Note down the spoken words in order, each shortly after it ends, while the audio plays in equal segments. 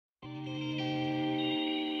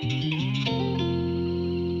In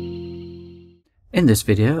this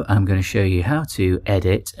video, I'm going to show you how to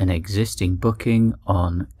edit an existing booking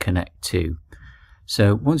on Connect2.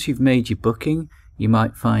 So once you've made your booking, you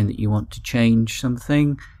might find that you want to change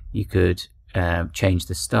something. You could change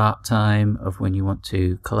the start time of when you want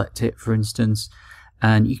to collect it, for instance.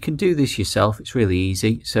 And you can do this yourself. It's really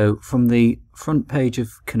easy. So from the front page of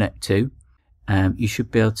Connect2, you should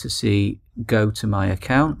be able to see Go to My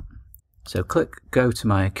Account. So click Go to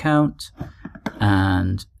My Account,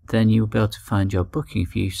 and then you'll be able to find your booking.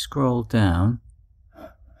 If you scroll down,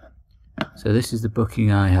 so this is the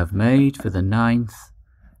booking I have made for the 9th,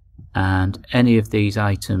 and any of these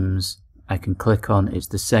items I can click on. It's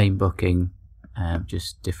the same booking,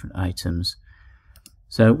 just different items.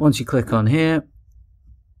 So once you click on here,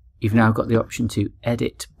 you've now got the option to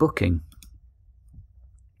edit booking,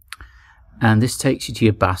 and this takes you to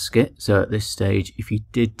your basket. So at this stage, if you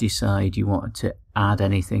did decide you wanted to add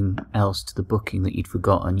anything else to the booking that you'd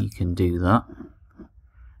forgotten, you can do that.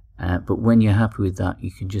 But when you're happy with that, you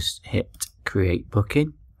can just hit create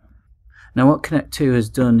booking. Now what Connect2 has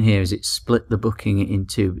done here is it's split the booking in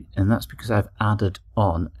two, and that's because I've added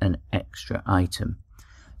on an extra item.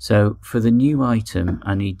 So for the new item,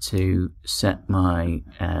 I need to set my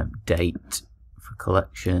date for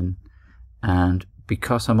collection, and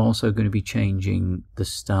because I'm also going to be changing the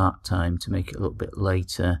start time to make it a little bit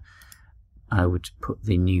later, I would put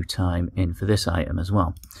the new time in for this item as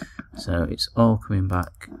well. So it's all coming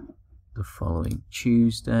back the following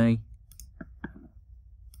Tuesday.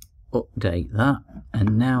 Update that,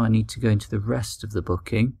 and now I need to go into the rest of the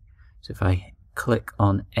booking. So if I click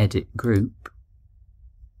on Edit Group,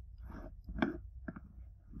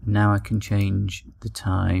 now I can change the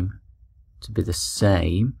time to be the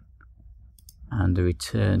same and the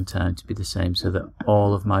return time to be the same, so that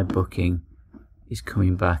all of my booking is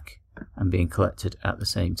coming back and being collected at the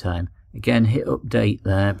same time. Again, hit update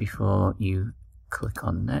there before you click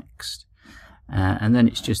on next, and then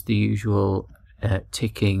it's just the usual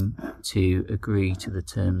ticking to agree to the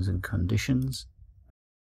terms and conditions,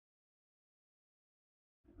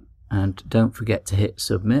 and don't forget to hit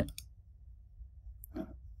submit.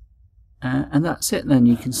 And that's it. Then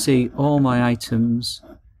you can see all my items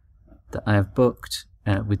that I have booked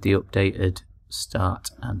with the updated start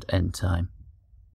and end time.